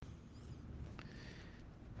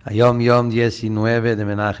Ayom Yom 19 de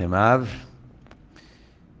Menachem Av.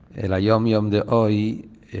 El Ayom Yom de hoy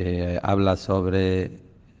habla sobre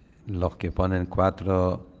los que ponen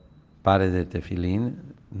 4 pares de tefilín.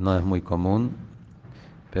 No es muy común,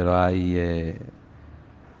 pero hay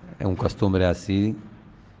un costumbre así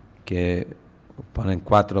que ponen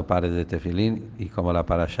 4 pares de tefilín, y como la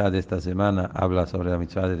parashá de esta semana habla sobre la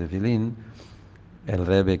mitzvah de tefilín, el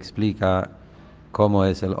Rebbe explica cómo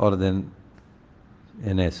es el orden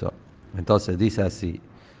en eso. Entonces dice así: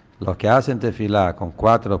 los que hacen tefilá con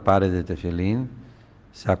 4 pares de tefilín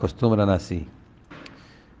se acostumbran así.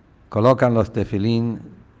 Colocan los tefilín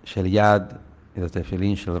shel yad y los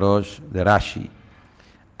tefilín shel rosh de Rashi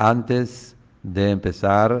antes de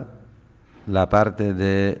empezar la parte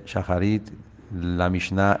de Shacharit, la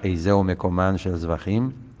Mishnah Eizeu Mekoman shel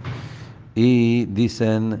Zvachim, y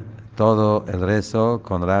dicen todo el rezo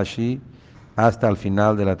con Rashi hasta el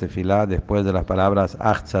final de la tefilá, después de las palabras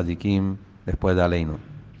Ach Tzadikim, después de Aleinu.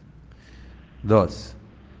 2.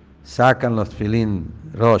 Sacan los tefilín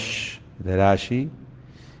Rosh de Rashi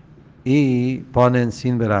y ponen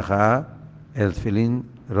sin berajá el tefilín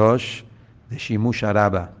Rosh de Shimush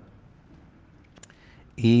Araba,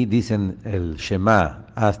 y dicen el Shema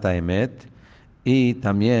hasta Emet, y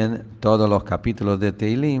también todos los capítulos de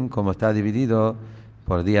Teilim, como está dividido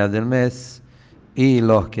por días del mes, y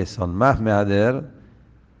los que son más meader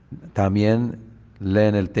también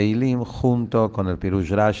leen el Teilim junto con el Pirush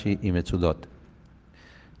Rashi y Metzudot.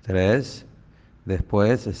 3.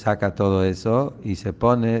 Después se saca todo eso y se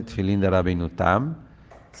pone Tfilín de Rabbeinu Tam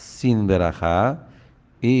sin berajá,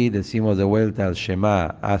 y decimos de vuelta el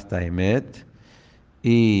Shema hasta Emet,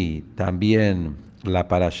 y también la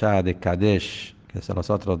parashá de Kadesh, que son los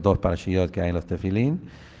otros 2 parashiyot que hay en los tefilín,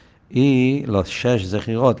 y los Shesh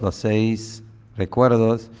Zechirot, los 6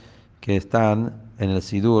 recuerdos que están en el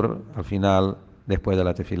Sidur al final, después de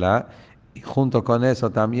la tefilá, y junto con eso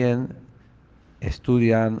también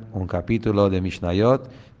estudian un capítulo de Mishnayot,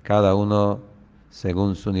 cada uno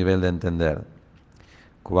según su nivel de entender.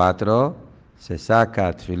 4. Se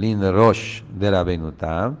saca Tfilín de Rosh de Rabbeinu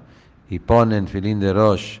Tam y ponen Tfilín de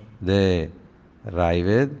Rosh de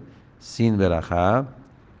Raived sin berajá,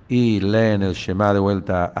 y leen el Shema de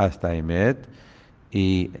vuelta hasta Emet,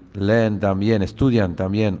 y leen también, estudian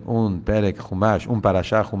también un Perek Humash, un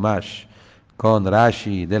Parashá Humash con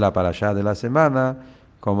Rashi de la Parashá de la semana,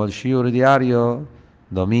 como el Shiur diario,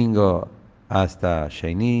 domingo hasta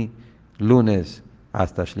Sheni, lunes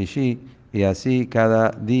hasta Shlishi, y así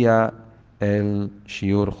cada día el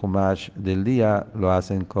Shiur Humash del día lo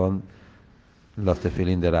hacen con los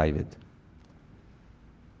tefilín de Raived.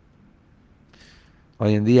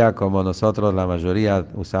 Hoy en día, como nosotros la mayoría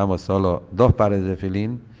usamos solo 2 pares de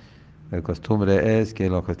tefilín, la costumbre es que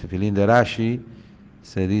en los tefilín de Rashi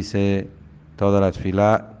se dice toda la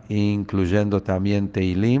tefilá, incluyendo también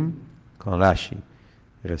Teilim con Rashi.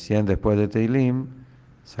 Recién después de Teilim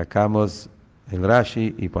sacamos el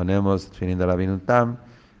Rashi y ponemos tefilín de Rabbeinu Tam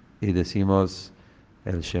y decimos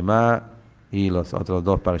el Shema y los otros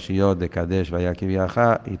 2 parashiyot de Kadesh Vayaki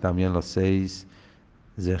Viaja, y también los 6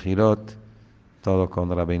 Zechirot, todo con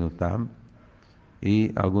Rabbeinu Tam,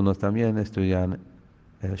 y algunos también estudian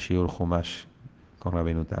el Shiur Humash con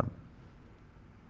Rabbeinu Tam.